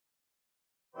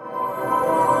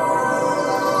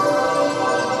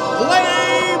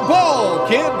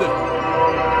kid.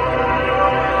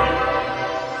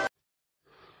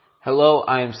 Hello,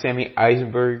 I am Sammy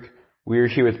Eisenberg. We're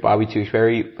here with Bobby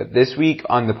Tewksbury, but this week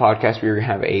on the podcast we're going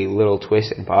to have a little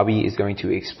twist, and Bobby is going to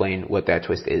explain what that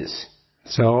twist is.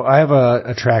 So I have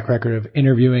a track record of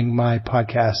interviewing my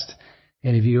podcast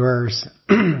interviewers.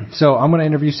 So I'm going to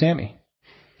interview Sammy.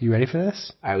 You ready for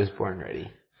this? I was born ready.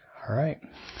 All right.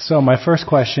 So my first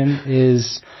question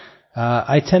is,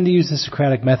 I tend to use the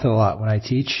Socratic method a lot when I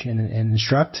teach and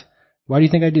instruct. Why do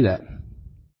you think I do that?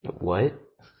 What?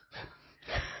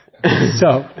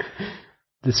 So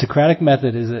the Socratic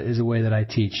method is a way that I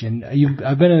teach, and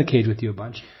I've been in a cage with you a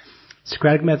bunch.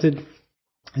 Socratic method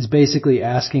is basically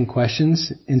asking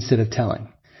questions instead of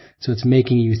telling. So it's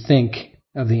making you think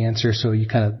of the answer so you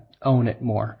kind of own it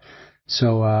more.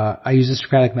 So I use the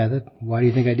Socratic method. Why do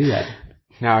you think I do that?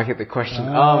 Now I get the question.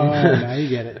 Now you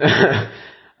get it.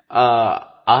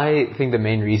 I think the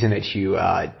main reason that you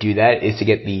do that is to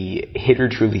get the hitter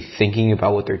truly thinking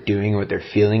about what they're doing, what they're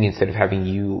feeling, instead of having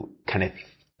you kind of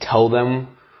tell them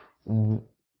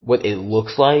what it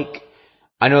looks like.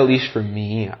 I know, at least for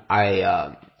me,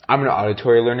 I'm an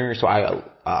auditory learner, so I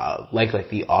like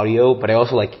the audio, but I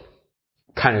also like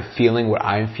kind of feeling what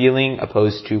I'm feeling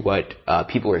opposed to what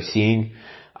people are seeing.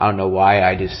 I don't know why.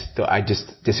 I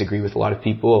just disagree with a lot of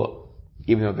people,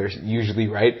 even though they're usually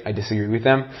right. I disagree with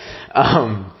them.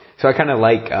 So I kind of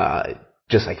like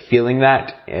just like feeling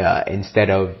that instead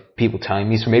of people telling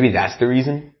me. So maybe that's the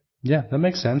reason. Yeah, that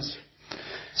makes sense.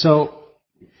 So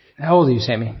how old are you,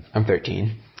 Sammy? I'm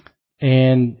 13.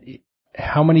 And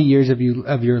how many years of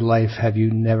your life have you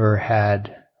never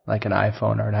had like an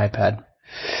iPhone or an iPad?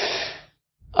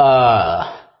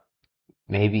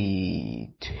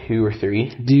 Maybe 2 or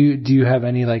 3. Do you have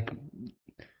any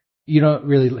you've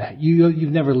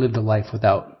never lived a life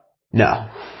without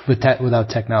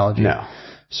technology? No.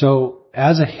 So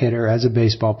as a hitter, as a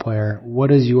baseball player,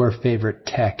 what is your favorite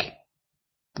tech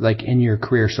like in your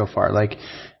career so far? Like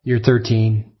you're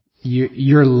 13,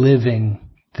 you're living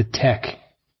the tech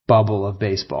bubble of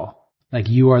baseball. Like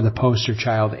you are the poster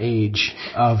child age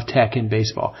of tech in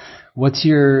baseball. What do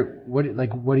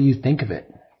you think of it?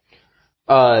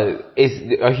 Are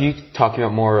you talking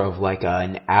about more of like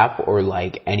an app or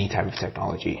like any type of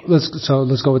technology? Let's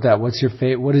go with that. what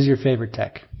is your favorite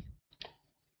tech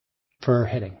for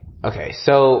hitting? Okay,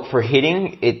 so for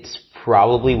hitting, it's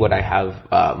probably what I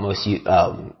have most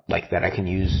that I can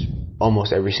use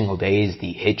almost every single day is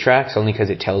the hit tracks, only because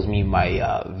it tells me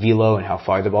my velo and how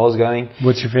far the ball is going.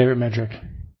 What's your favorite metric?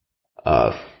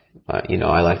 I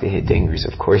like to hit dingers.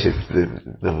 Of course, it's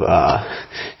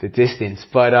the distance,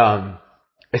 but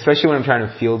especially when I'm trying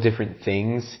to feel different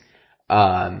things,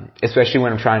 especially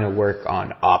when I'm trying to work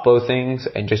on oppo things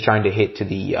and just trying to hit to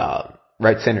the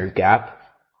right center gap.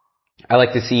 I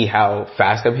like to see how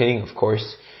fast I'm hitting, of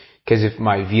course, because if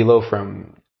my velo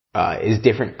is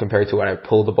different compared to when I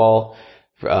pull the ball,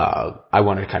 I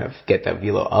want to kind of get that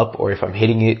velo up, or if I'm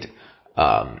hitting it,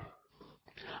 I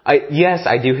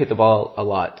do hit the ball a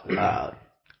lot,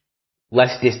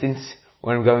 less distance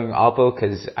when I'm going oppo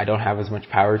because I don't have as much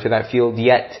power to that field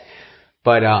yet.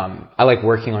 But, I like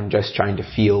working on just trying to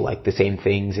feel like the same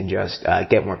things and just,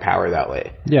 get more power that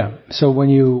way. Yeah. So when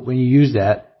you use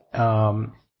that,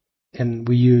 and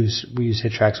we use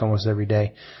hit tracks almost every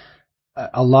day,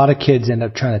 a lot of kids end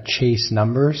up trying to chase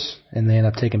numbers and they end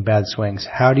up taking bad swings.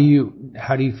 How do you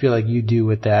feel like you do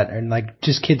with that? And like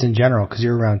just kids in general, because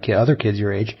you're around other kids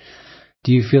your age.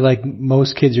 Do you feel like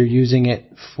most kids are using it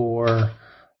for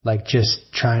like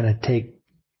just trying to take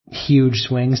huge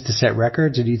swings to set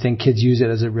records, or do you think kids use it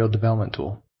as a real development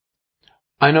tool?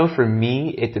 I know for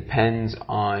me, it depends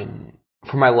on,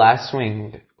 for my last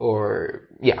swing,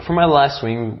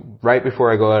 right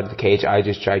before I go out of the cage, I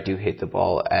just try to hit the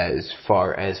ball as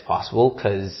far as possible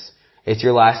because it's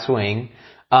your last swing.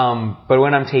 But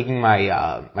when I'm taking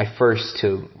my first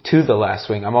to the last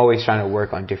swing, I'm always trying to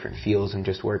work on different feels and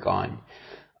just work on,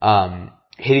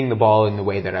 hitting the ball in the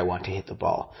way that I want to hit the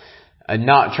ball.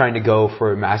 Not trying to go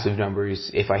for massive numbers.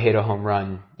 If I hit a home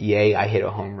run, yay, I hit a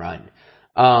home run.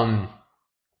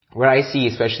 What I see,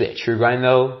 especially at True Grind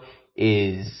though,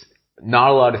 is not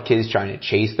a lot of kids trying to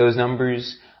chase those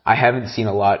numbers. I haven't seen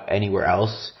a lot anywhere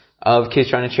else of kids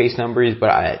trying to chase numbers, but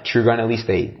at True Grind at least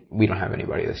we don't have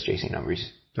anybody that's chasing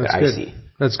numbers that I see.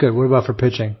 That's good. What about for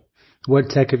pitching? What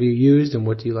tech have you used and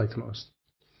what do you like the most?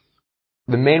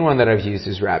 The main one that I've used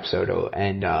is Rapsodo,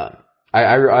 and I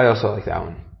also like that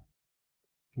one.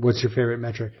 What's your favorite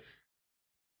metric?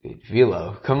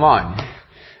 Velo. Come on.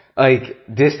 Like,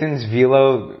 distance,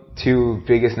 velo, 2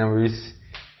 biggest numbers,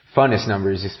 funnest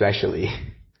numbers especially.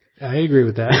 I agree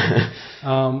with that.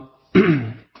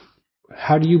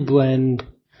 how do you blend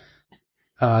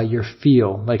your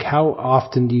feel? Like, how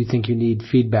often do you think you need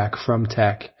feedback from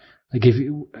tech? Like, if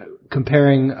you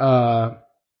comparing, and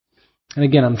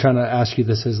again, I'm trying to ask you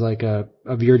this as like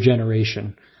of your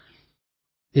generation.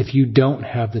 If you don't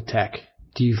have the tech,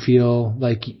 do you feel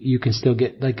like you can still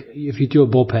get, like, if you threw a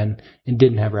bullpen and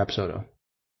didn't have Rapsodo,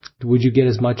 would you get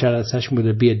as much out of that session? Would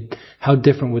it be how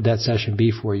different would that session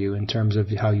be for you in terms of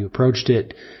how you approached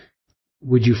it?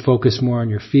 Would you focus more on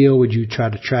your feel? Would you try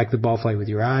to track the ball flight with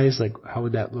your eyes? Like, how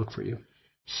would that look for you?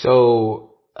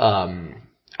 So,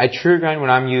 I true grind when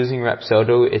I'm using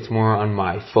Rapsodo, it's more on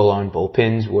my full-on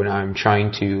bullpens when I'm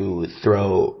trying to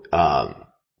throw,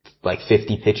 like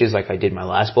 50 pitches like I did my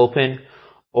last bullpen,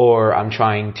 or I'm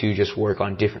trying to just work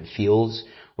on different fields.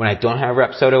 When I don't have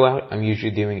Rapsodo out, I'm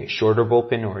usually doing a shorter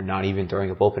bullpen or not even throwing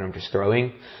a bullpen, I'm just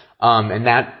throwing. And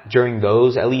that, during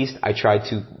those at least, I try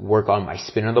to work on my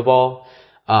spin of the ball.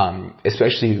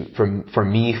 Especially for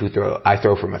me I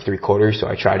throw from a 3/4, so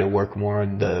I try to work more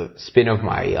on the spin of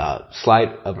my,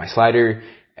 slider,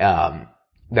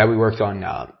 that we worked on,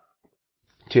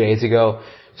 2 days ago.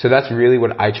 So that's really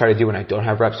what I try to do when I don't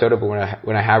have Rapsodo, but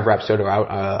when I have Rapsodo out,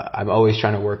 I'm always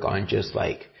trying to work on just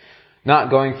like, not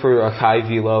going for a high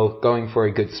velo, going for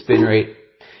a good spin rate,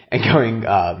 and going,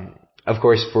 of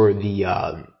course, for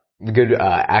the good,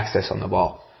 access on the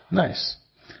ball. Nice.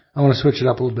 I want to switch it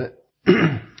up a little bit.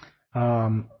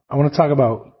 I want to talk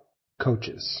about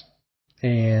coaches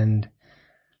and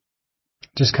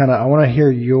just kind of, I want to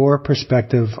hear your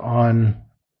perspective on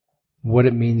what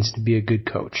it means to be a good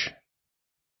coach.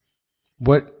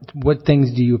 What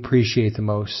things do you appreciate the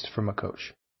most from a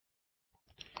coach?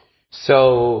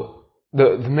 So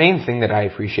the main thing that I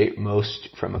appreciate most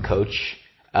from a coach,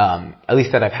 at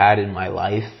least that I've had in my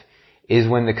life, is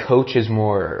when the coach is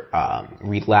more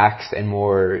relaxed and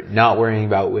more not worrying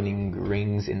about winning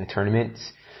rings in the tournaments.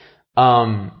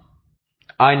 I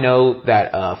know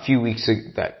that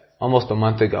almost a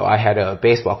month ago, I had a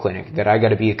baseball clinic that I got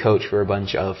to be a coach for a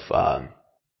bunch of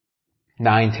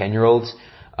 9, 10-year-olds.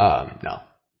 11,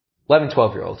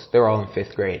 12-year-olds. They were all in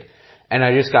 5th grade. And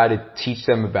I just got to teach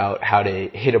them about how to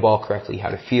hit a ball correctly, how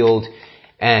to field.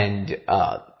 And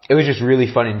it was just really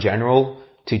fun in general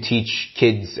to teach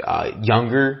kids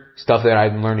younger stuff that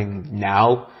I'm learning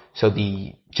now. So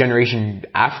the generation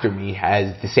after me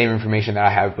has the same information that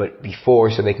I have but before,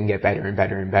 so they can get better and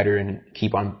better and better and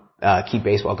keep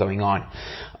baseball going on.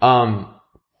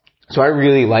 So I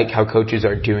really like how coaches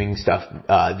are doing stuff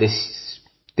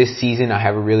this season. I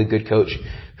have a really good coach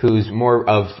who's more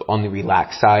of on the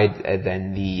relaxed side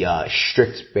than the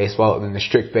strict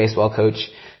baseball coach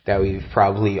that we've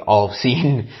probably all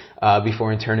seen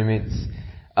before in tournaments.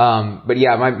 But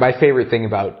yeah, my favorite thing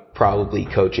about probably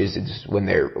coaches is when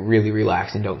they're really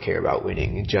relaxed and don't care about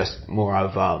winning. It's just more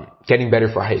of getting better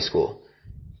for high school.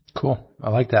 Cool. I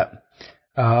like that.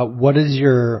 What is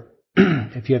your,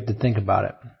 if you have to think about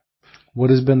it,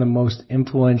 what has been the most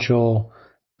influential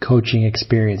coaching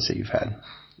experience that you've had?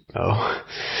 Oh.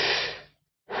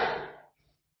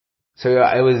 So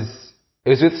it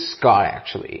was with Scott,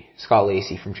 actually. Scott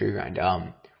Lacey from True Grind.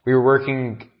 We were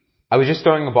working, I was just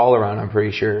throwing a ball around, I'm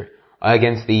pretty sure,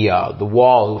 against the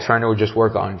wall, trying to just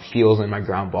work on feels in my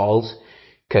ground balls.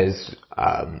 Cause,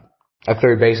 at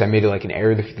third base, I made like an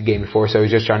error the game before, so I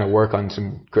was just trying to work on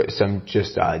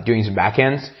doing some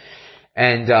backhands.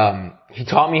 And, he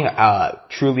taught me,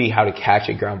 truly how to catch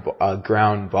a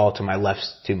ground ball to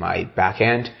my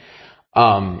backhand,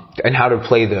 and how to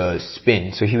play the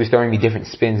spin. So he was throwing me different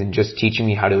spins and just teaching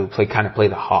me how to play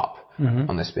the hop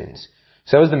on the spins.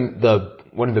 So that was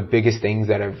one of the biggest things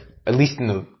that I've, at least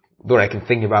in what I can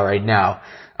think about right now,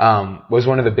 was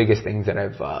one of the biggest things that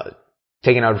I've,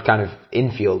 taken out of kind of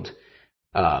infield,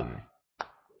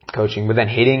 coaching. But then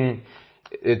hitting,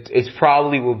 it's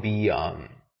probably will be,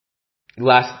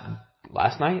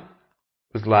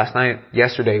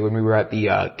 yesterday when we were at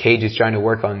the cages trying to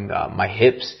work on my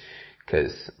hips,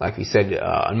 because like we said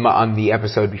on the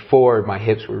episode before, my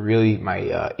hips were really,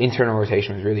 my internal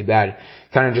rotation was really bad.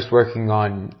 Kind of just working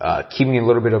on keeping a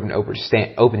little bit of an open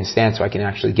stance so I can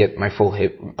actually get my full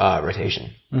hip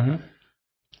rotation. Mm-hmm.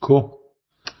 Cool.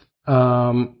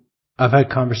 I've had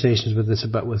conversations with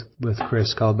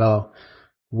Chris Calabello.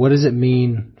 What does it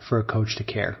mean for a coach to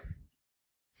care?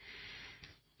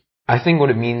 I think what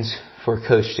it means for a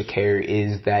coach to care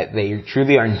is that they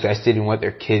truly are invested in what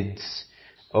their kids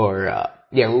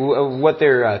what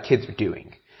their kids are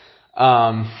doing.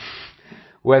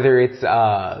 Whether it's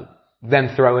them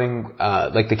throwing,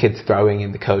 like the kids throwing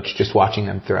and the coach just watching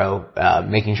them throw,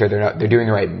 making sure they're doing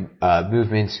the right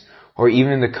movements, or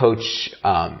even the coach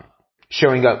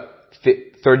showing up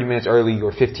 30 minutes early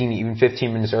or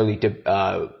 15 minutes early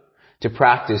to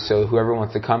practice, so whoever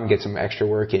wants to come and get some extra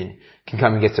work in can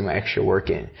come and get some extra work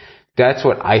in. That's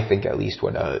what I think, at least,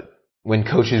 when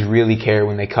coaches really care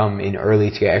when they come in early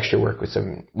to get extra work with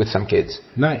some kids.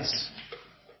 Nice.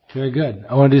 Very good.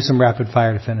 I want to do some rapid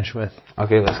fire to finish with.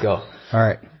 Okay, let's go. All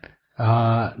right.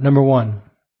 Number one,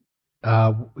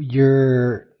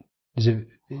 is it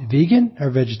vegan or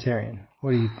vegetarian?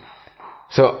 What do you?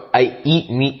 So I eat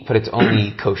meat, but it's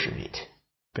only kosher meat.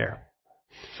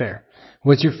 Fair.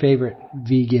 What's your favorite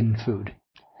vegan food?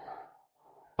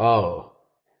 Oh.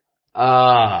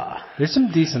 There's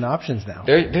some decent options now.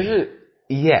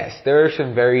 Yes, there are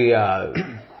some very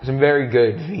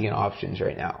good vegan options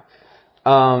right now.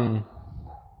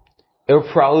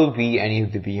 It'll probably be any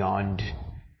of the Beyond,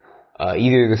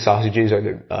 either the sausages or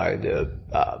the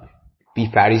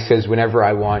beef patties, because whenever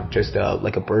I want just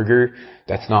like a burger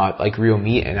that's not like real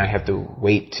meat and I have to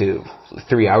wait to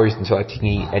 3 hours until I can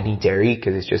eat any dairy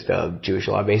because it's just a Jewish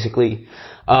law basically,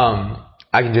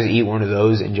 I can just eat one of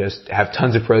those and just have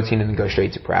tons of protein and then go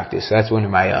straight to practice. So that's one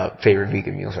of my favorite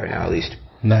vegan meals right now, at least.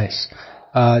 Nice.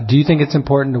 Do you think it's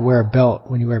important to wear a belt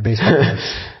when you wear baseball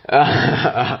gloves?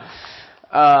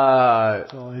 It's a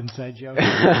little inside joke.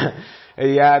 Yeah,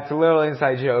 it's a little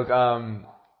inside joke.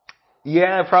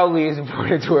 Yeah, it probably is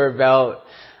important to wear a belt.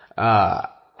 I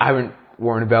haven't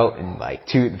worn a belt in like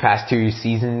the past 2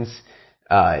 seasons,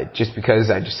 just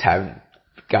because I just haven't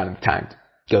gotten the time to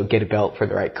go get a belt for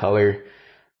the right color.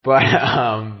 But,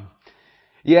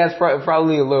 yeah, it's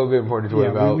probably a little bit important to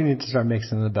wear a belt. We need to start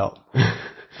mixing the belt.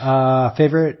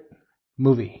 Favorite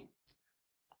movie?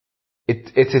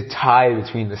 It's a tie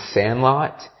between The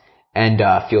Sandlot and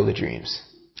Field of Dreams.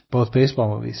 Both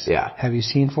baseball movies. Yeah. Have you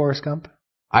seen Forrest Gump?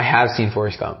 I have seen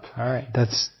Forrest Gump. All right.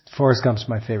 Forrest Gump's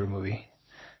my favorite movie.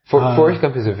 Forrest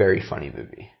Gump is a very funny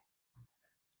movie.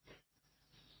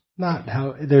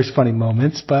 There's funny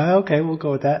moments, but okay, we'll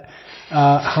go with that.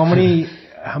 How many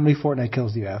Fortnite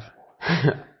kills do you have?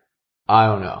 I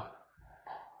don't know.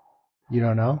 You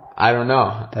don't know? I don't know.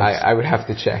 I would have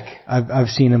to check. I've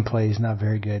seen him play. He's not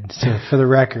very good. So for the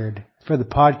record, for the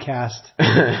podcast,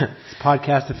 it's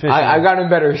podcast official. I've gotten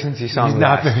better since you saw me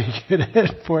last. He's not very good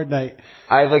at Fortnite.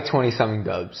 I have like 20-something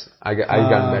dubs. I've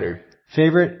gotten better.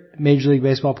 Favorite Major League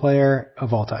Baseball player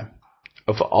of all time?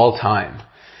 Of all time?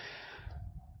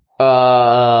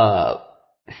 I'll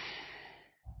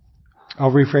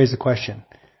rephrase the question.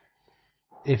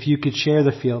 If you could share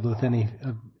the field with any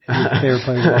of your favorite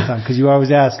players of all time, because you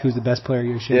always ask who's the best player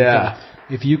you're sharing. Yeah.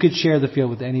 If you could share the field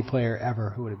with any player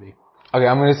ever, who would it be? Okay,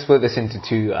 I'm going to split this into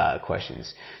two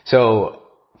questions. So,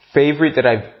 favorite that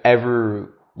I've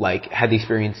ever had the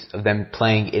experience of them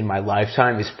playing in my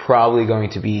lifetime is probably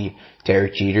going to be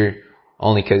Derek Jeter,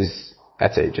 only because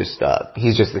that's it.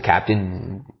 He's just the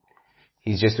captain.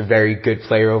 He's just a very good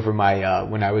player over my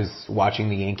when I was watching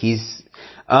the Yankees.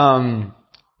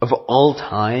 Of all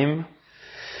time,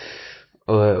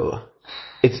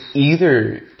 it's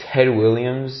either Ted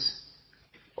Williams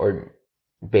or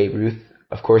Babe Ruth.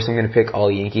 Of course, I'm going to pick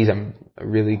all Yankees. I'm a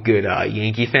really good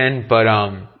Yankee fan, but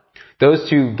those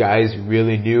two guys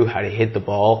really knew how to hit the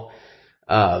ball.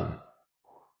 Yeah,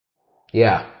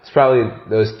 it's probably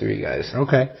those three guys.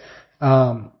 Okay.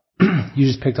 You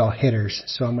just picked all hitters,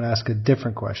 so I'm going to ask a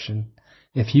different question.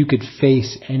 If you could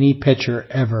face any pitcher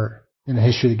ever in the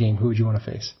history of the game, who would you want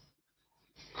to face?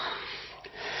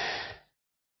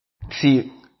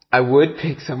 See, I would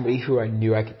pick somebody who I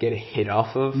knew I could get a hit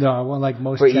off of. No, I want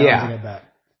most challenging at bat.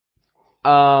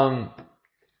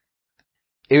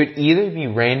 It would either be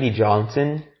Randy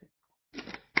Johnson,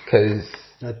 because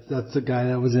that's the guy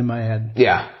that was in my head.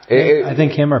 Yeah, I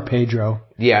think him or Pedro.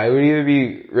 Yeah, it would either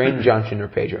be Randy Johnson or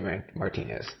Pedro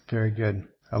Martinez. Very good.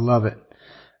 I love it.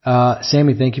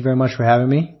 Sammy, thank you very much for having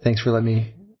me. Thanks for letting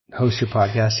me host your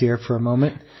podcast here for a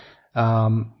moment.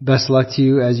 Best of luck to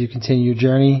you as you continue your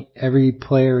journey. Every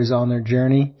player is on their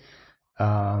journey.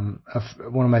 One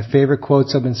of my favorite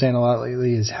quotes I've been saying a lot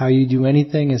lately is, how you do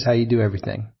anything is how you do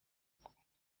everything.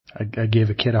 I gave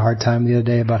a kid a hard time the other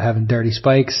day about having dirty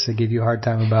spikes. I gave you a hard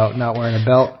time about not wearing a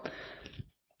belt.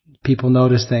 People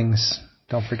notice things.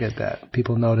 Don't forget that.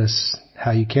 People notice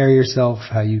how you carry yourself,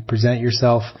 how you present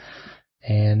yourself.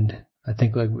 And I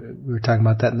think we were talking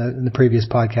about that in the previous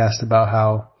podcast about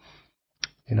how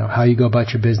you go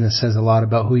about your business says a lot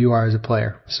about who you are as a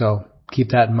player. So keep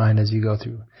that in mind as you go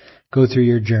through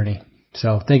your journey.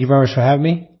 So thank you very much for having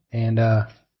me. And how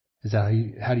do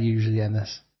you usually end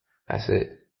this? That's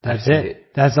it. That's it.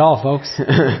 That's all, folks.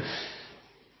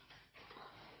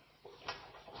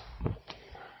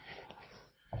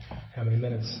 How many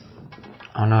minutes?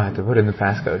 Oh no, I have to put in the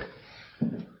passcode.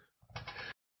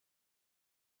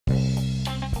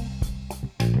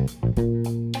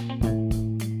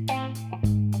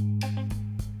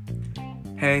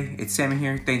 Hey, it's Salmon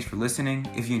here. Thanks for listening.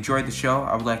 If you enjoyed the show,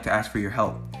 I would like to ask for your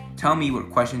help. Tell me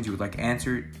what questions you would like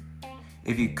answered.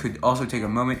 If you could also take a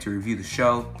moment to review the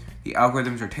show. The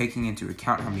algorithms are taking into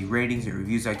account how many ratings and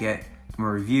reviews I get. The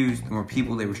more reviews, the more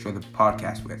people they will share the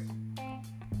podcast with.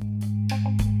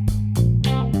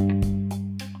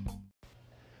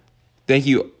 Thank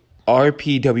you,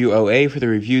 RPWOA, for the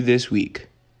review this week.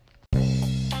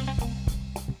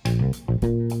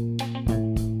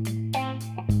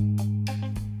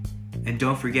 And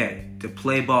don't forget to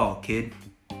play ball, kid.